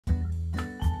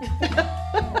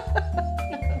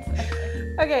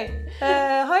Okay,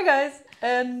 hi guys,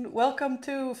 and welcome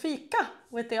to Fika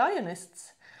with the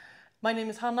Ionists. My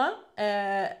name is Hanna,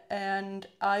 and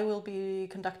I will be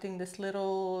conducting this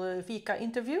little Fika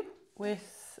interview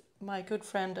with my good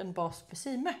friend and boss,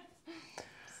 Besime.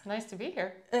 It's nice to be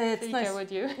here. It's Fika nice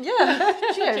with you. Yeah,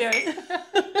 cheers. Cheers.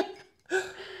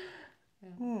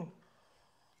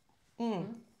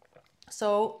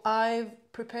 So I've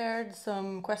prepared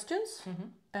some questions,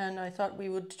 and I thought we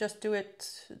would just do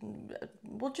it.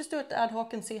 We'll just do it ad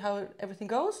hoc and see how everything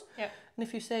goes. Yeah. And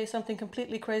if you say something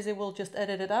completely crazy, we'll just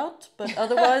edit it out. But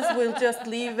otherwise, we'll just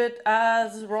leave it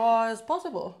as raw as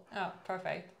possible. Oh,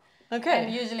 perfect. Okay.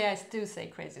 And usually I do say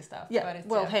crazy stuff. Yeah. But it's,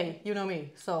 Well, hey, you know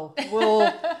me, so we'll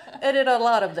edit a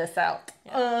lot of this out.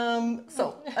 Yeah.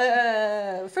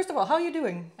 First of all, how are you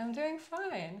doing? I'm doing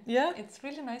fine. Yeah. It's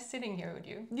really nice sitting here with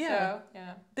you. Yeah. So,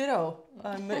 yeah. Ditto.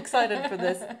 I'm excited for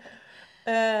this.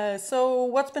 So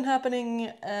what's been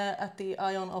happening at the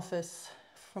Ion office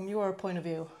from your point of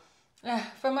view?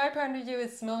 From my point of view,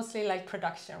 it's mostly like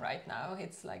production right now.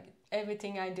 It's like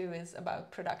everything I do is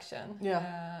about production.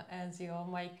 Yeah. As you all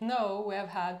might know, we have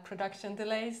had production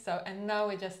delays, and now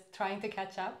we're just trying to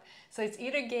catch up. So it's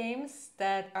either games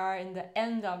that are in the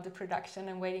end of the production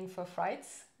and waiting for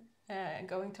flights,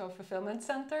 going to our fulfillment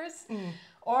centers,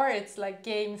 or it's like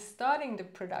games starting the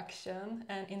production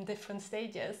and in different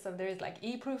stages. So there's like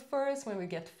e-proof first when we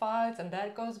get files, and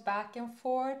that goes back and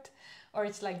forth. Or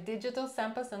it's like digital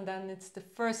samples, and then it's the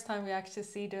first time we actually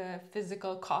see the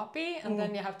physical copy, and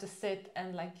then you have to sit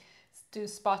and like do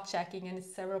spot checking, and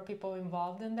it's several people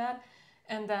involved in that.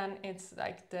 And then it's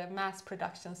like the mass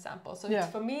production sample. So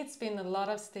for me, it's been a lot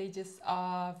of stages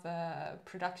of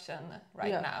production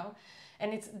right now.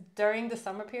 And it's during the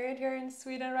summer period here in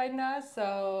Sweden right now,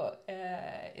 so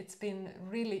it's been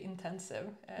really intensive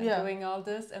doing all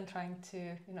this and trying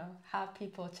to, have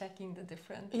people checking the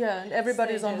different and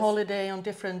everybody's stages. on holiday on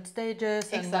different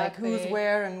stages, and like who's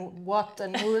where and what,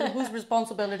 and whose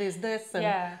responsibility is this. And,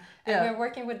 and we're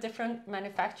working with different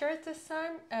manufacturers this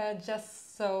time,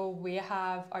 just so we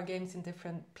have our games in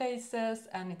different places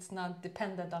and it's not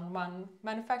dependent on one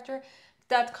manufacturer.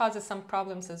 That causes some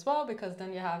problems as well, because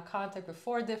then you have contact with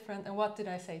 4 different, and what did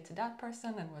I say to that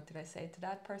person, and what did I say to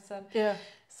that person? Yeah.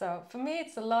 So for me,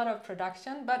 it's a lot of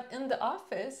production, but in the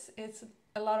office, it's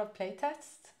a lot of play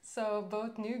tests. So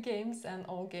both new games and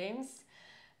old games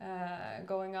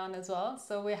going on as well.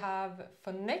 So we have,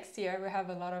 for next year, we have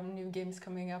a lot of new games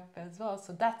coming up as well.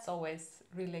 So that's always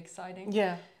really exciting.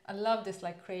 Yeah. I love this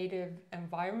like creative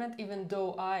environment, even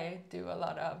though I do a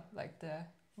lot of like the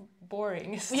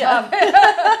boring stuff.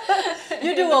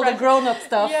 You do all the grown-up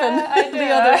stuff, and the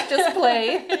others just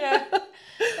play.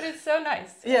 But it's so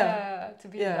nice to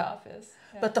be in the office.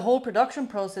 But the whole production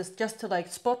process, just to like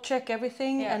spot check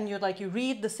everything, and you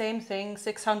read the same thing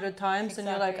 600 times, and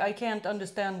you're like, I can't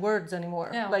understand words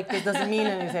anymore. Like this doesn't mean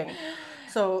anything.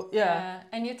 So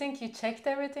and you think you checked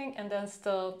everything, and then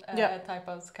still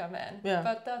typos come in.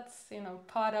 But that's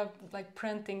part of like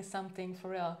printing something for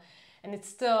real, and it's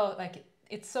still like.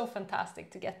 It's so fantastic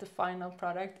to get the final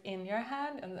product in your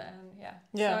hand, and then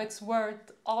so it's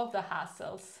worth all the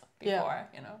hassles before,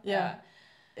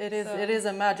 It is. It is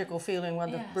a magical feeling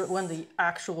when the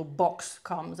actual box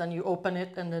comes and you open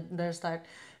it, and there's that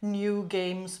new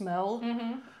game smell.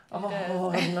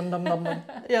 Nom, nom, nom, nom.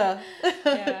 Yeah,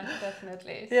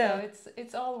 definitely. So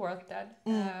it's all worth that.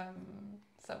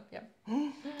 So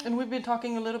and we've been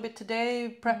talking a little bit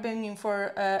today, prepping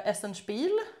for aaaaand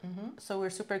Spiel. So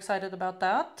we're super excited about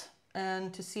that,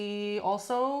 and to see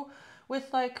also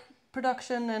with like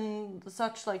production and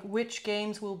such, like which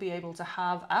games we'll be able to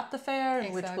have at the fair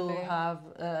and which we'll have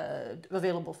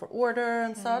available for order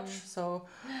and such. So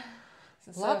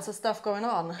lots of stuff going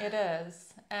on. It is.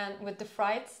 And with the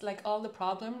freights, like all the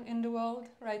problem in the world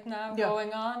right now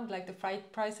going on, like the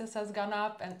freight prices has gone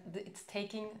up, and it's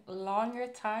taking longer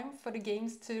time for the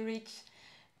games to reach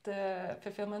the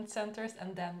fulfillment centers,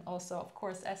 and then also, of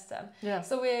course, SM.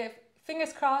 So we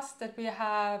fingers crossed that we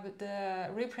have the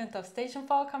reprint of Station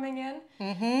Fall coming in.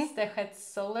 It's the Het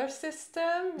Solar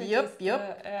System.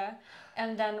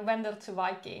 And then Wendell to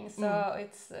Viking. So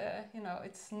it's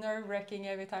it's nerve-wracking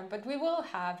every time. But we will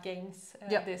have games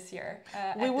this year.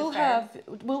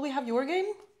 Will we have your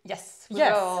game? Yes, we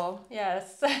Yes. will.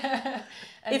 Yes.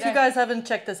 And If you guys haven't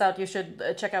checked this out, you should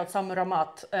check out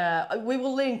Samuramat. We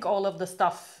will link all of the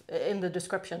stuff in the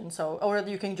description, so or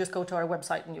you can just go to our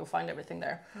website and you'll find everything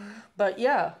there. But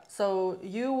yeah, so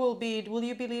will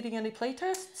you be leading any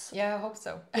playtests? Yeah, I hope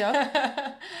so.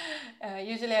 Yeah.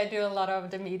 Usually I do a lot of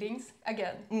the meetings.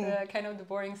 Again, the kind of the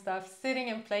boring stuff.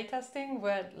 Sitting and playtesting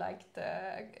with like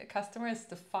the customer is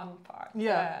the fun part.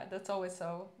 Yeah. That's always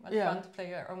so much Yeah. fun to play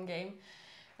your own game.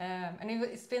 And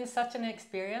it's been such an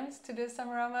experience to do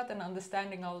Samuramat and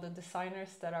understanding all the designers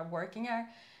that are working here.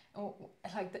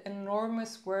 Like the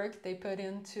enormous work they put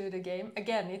into the game.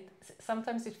 Again,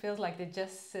 sometimes it feels like they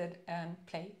just sit and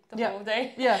play the whole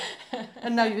day. Yeah,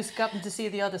 and now you've gotten to see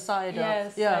the other side.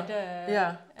 Yes, I did.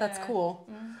 Yeah, that's cool.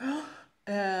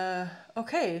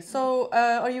 Okay, so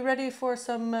are you ready for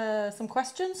some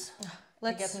questions?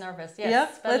 I get nervous. Yes, yeah,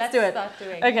 but let's do it. Start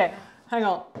doing. Okay, hang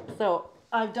on. So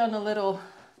I've done a little.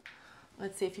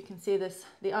 Let's see if you can see this.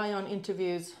 The Ion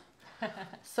interviews.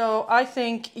 So I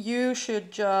think you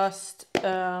should just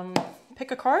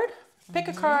pick a card. Pick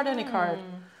a card, any card.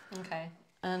 Okay.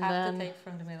 And have then to take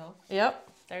from the middle. Yep.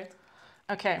 There.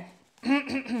 Okay.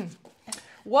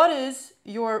 What is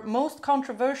your most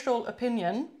controversial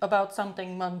opinion about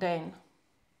something mundane?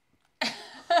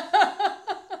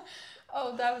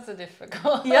 Oh, that was a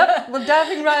difficult. Yep, we're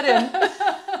diving right in.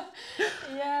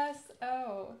 Yes.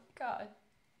 Oh God.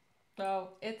 No,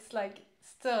 it's like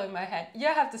still in my head. You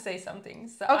have to say something,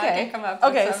 so I can come up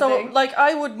with something. So like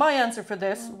my answer for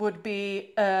this would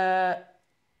be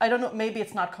I don't know, maybe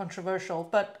it's not controversial,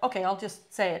 but okay, I'll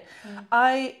just say it.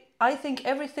 I think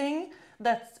everything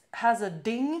that has a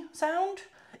ding sound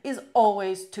is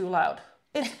always too loud.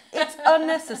 It's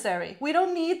unnecessary. We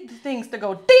don't need things to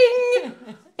go ding.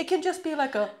 It can just be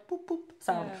like a boop boop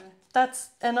sound.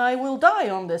 And I will die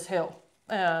on this hill.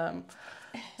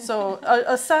 So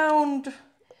a sound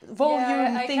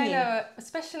volume I thingy. kind of,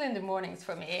 especially in the mornings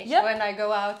for me, Yep. when I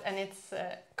go out and it's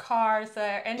cars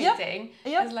or anything,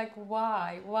 Yep. it's like,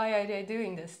 why are they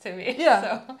doing this to me? Yeah, So,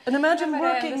 and imagine but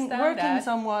I understand working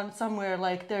that. somewhere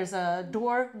like there's a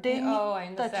door ding Oh, I that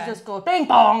understand. you just go bing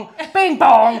bong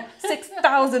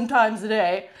 6,000 times a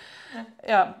day.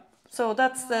 Yeah, so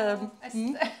that's the.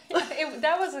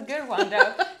 That was a good one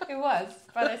though. It was,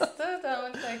 but I still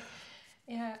don't like.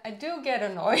 Yeah, I do get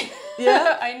annoyed.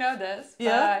 Yeah, I know this.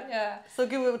 But yeah. So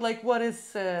give it like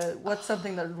what's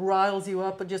something that riles you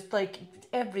up and just like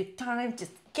every time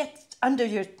just gets under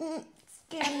your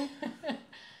skin.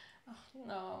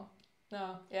 No.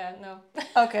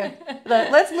 Okay,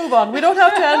 let's move on. We don't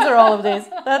have to answer all of these.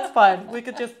 That's fine. We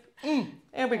could just.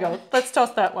 Here we go. Let's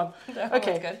toss that one. That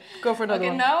okay, was good. Go for another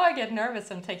one. Okay, now I get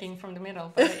nervous and taking from the middle.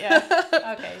 But yeah.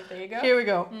 Okay, there you go. Here we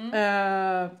go.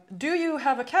 Do you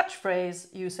have a catchphrase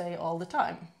you say all the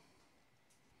time?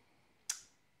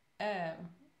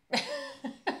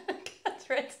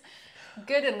 Catchphrase.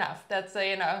 Good enough. That's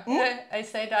I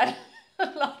say that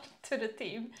a lot to the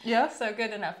team. Yeah. So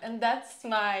good enough, and that's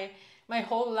my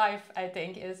whole life, I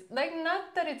think, is like,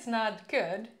 not that it's not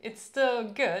good, it's still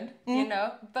good,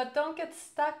 but don't get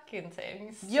stuck in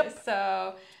things. Yep.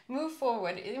 So move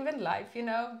forward, even life,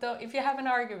 if you have an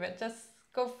argument, just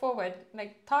go forward,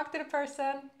 like talk to the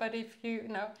person, but if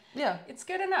it's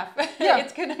good enough. Yeah.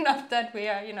 It's good enough that we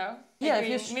are,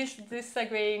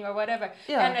 disagreeing or whatever.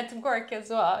 Yeah. And at work as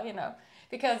well,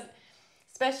 because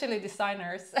especially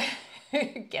designers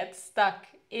get stuck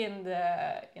in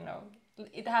the,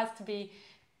 it has to be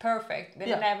perfect.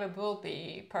 It never will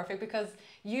be perfect because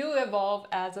you evolve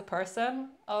as a person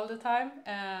all the time.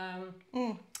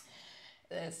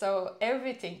 So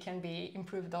everything can be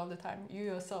improved all the time. You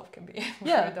yourself can be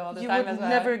improved all the time as well. You would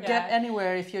never get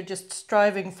anywhere if you're just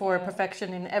striving for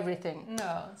perfection in everything.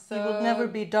 No. So you will never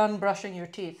be done brushing your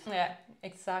teeth. Yeah,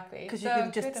 exactly. Because you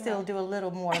can just still do a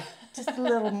little more. Just a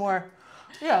little more.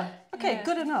 Yeah. Okay,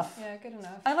 good enough. Yeah, good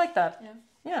enough. I like that.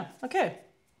 Yeah. Okay.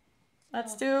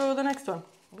 Let's do the next one.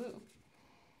 Woo.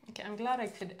 Okay, I'm glad I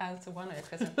could answer one of the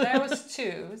questions. There was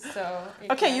two, so...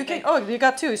 Okay, you can... Oh, you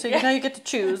got two, so now you get to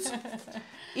choose.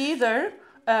 Either,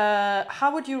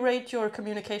 how would you rate your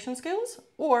communication skills?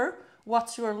 Or,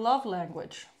 what's your love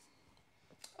language?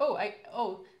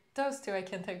 Those two I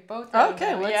can take both.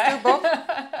 Okay, let's do both.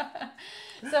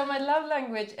 So my love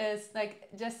language is like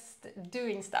just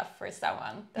doing stuff for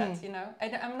someone. That,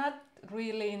 I'm not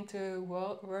really into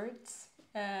words.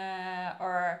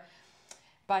 Or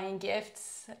buying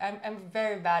gifts. I'm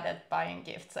very bad at buying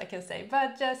gifts, I can say,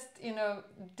 but just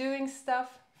doing stuff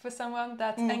for someone,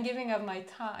 and giving of my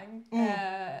time,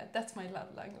 that's my love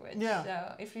language. Yeah.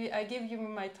 So if I give you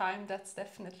my time, that's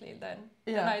definitely then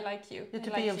I like you.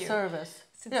 To be of service.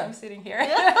 Since I'm sitting here.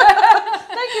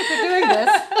 Thank you for doing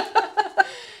this.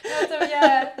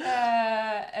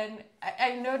 And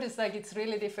I noticed like it's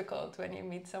really difficult when you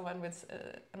meet someone with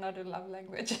another love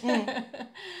language.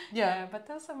 But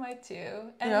those are my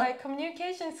two. And my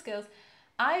communication skills,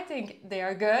 I think they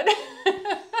are good.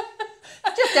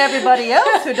 Just everybody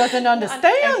else who doesn't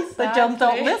understand, they just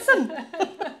don't listen.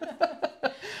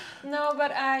 No,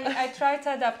 but I try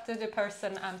to adapt to the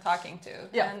person I'm talking to.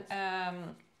 Yeah.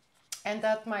 And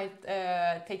that might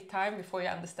take time before you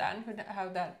understand how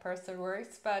that person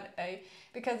works. But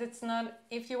because it's not,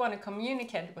 if you want to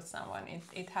communicate with someone,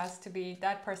 it has to be,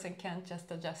 that person can't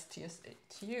just adjust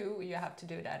to you. You have to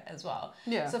do that as well.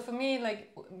 Yeah. So for me,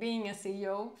 like being a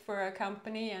CEO for a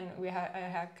company, and I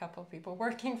have a couple of people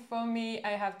working for me,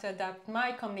 I have to adapt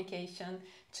my communication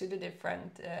to the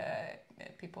different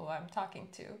people I'm talking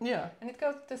to. Yeah. And it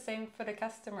goes the same for the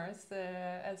customers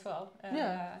as well.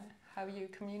 How you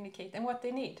communicate and what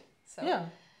they need. So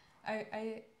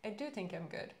I do think I'm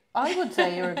good. I would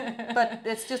say you're, but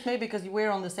it's just maybe because we're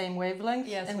on the same wavelength,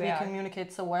 and we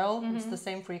communicate so well. It's the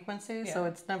same frequency, so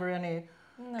it's never any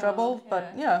trouble.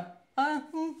 But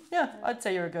I'd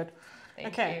say you're good.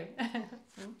 Thank you.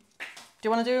 Do you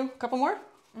want to do a couple more?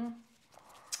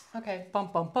 Okay. Bum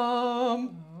bum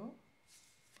bum.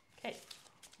 Okay.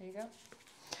 There you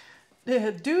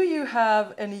go. Do you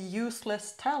have any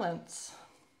useless talents?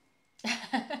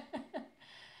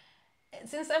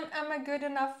 Since I'm a good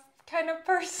enough kind of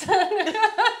person,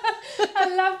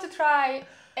 I love to try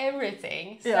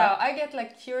everything. So I get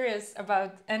like curious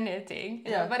about anything,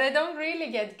 you know, but I don't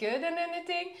really get good at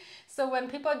anything. So when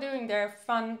people are doing their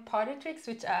fun party tricks,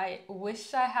 which I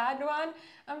wish I had one,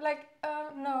 I'm like,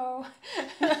 no.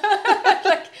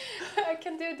 Like, I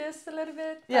can do this a little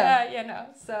bit. You know,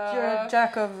 so you're a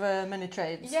jack of many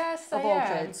trades. Yes, of I all am.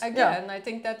 trades. Again, I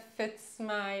think that fits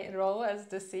my role as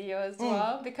the CEO as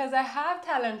well, because I have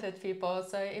talented people.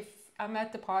 So if I'm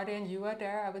at the party and you are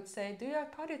there, I would say, do your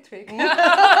party trick.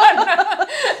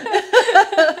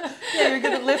 You're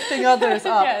good at lifting others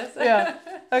up. Yes. Yeah.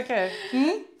 Okay.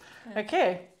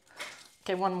 Okay.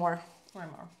 Okay, one more. One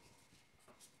more.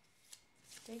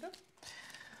 There you go.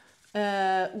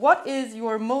 What is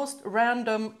your most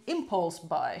random impulse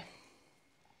buy?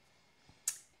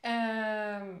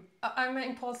 I'm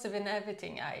impulsive in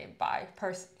everything I buy.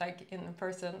 Like in a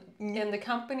person, in the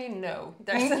company, no.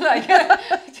 There's like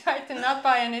I try to not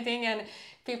buy anything, and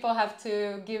people have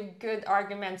to give good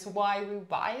arguments why we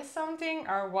buy something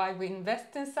or why we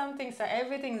invest in something. So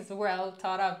everything is well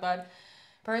thought out. But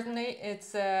personally,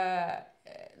 it's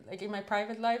like in my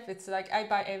private life, it's like I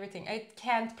buy everything. I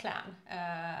can't plan.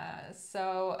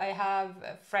 So I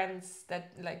have friends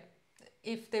that like,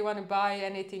 if they want to buy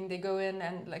anything, they go in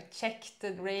and like check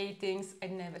the ratings. I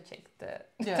never check the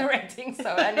ratings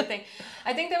or anything.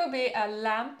 I think there will be a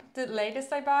lamp, the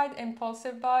latest I bought,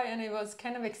 impulsive buy, and it was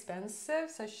kind of expensive,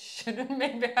 so I shouldn't,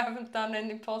 maybe I haven't done an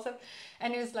impulsive.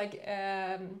 And it was like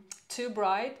too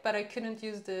bright, but I couldn't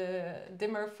use the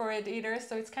dimmer for it either,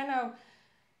 so it's kind of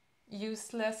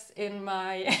useless in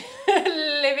my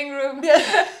living room. But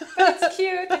it's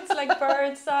cute, it's like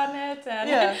birds on it,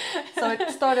 and so it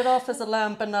started off as a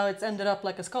lamp and now it's ended up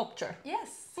like a sculpture. Yes,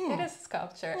 it is a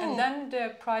sculpture, and then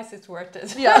the price is worth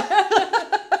it.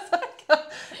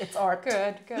 It's art.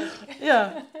 Good.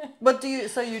 But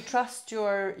so you trust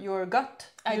your gut?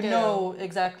 I do. Know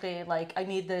exactly, like, I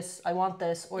need this, I want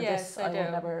this, or yes, this I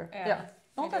will never.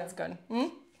 Oh, that's good.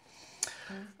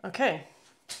 Okay.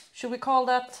 Should we call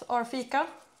that our Fika?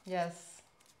 Yes,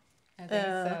 I think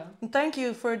so. Thank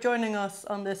you for joining us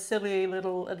on this silly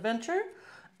little adventure,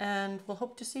 and we'll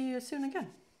hope to see you soon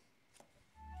again.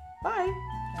 Bye.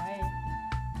 Bye.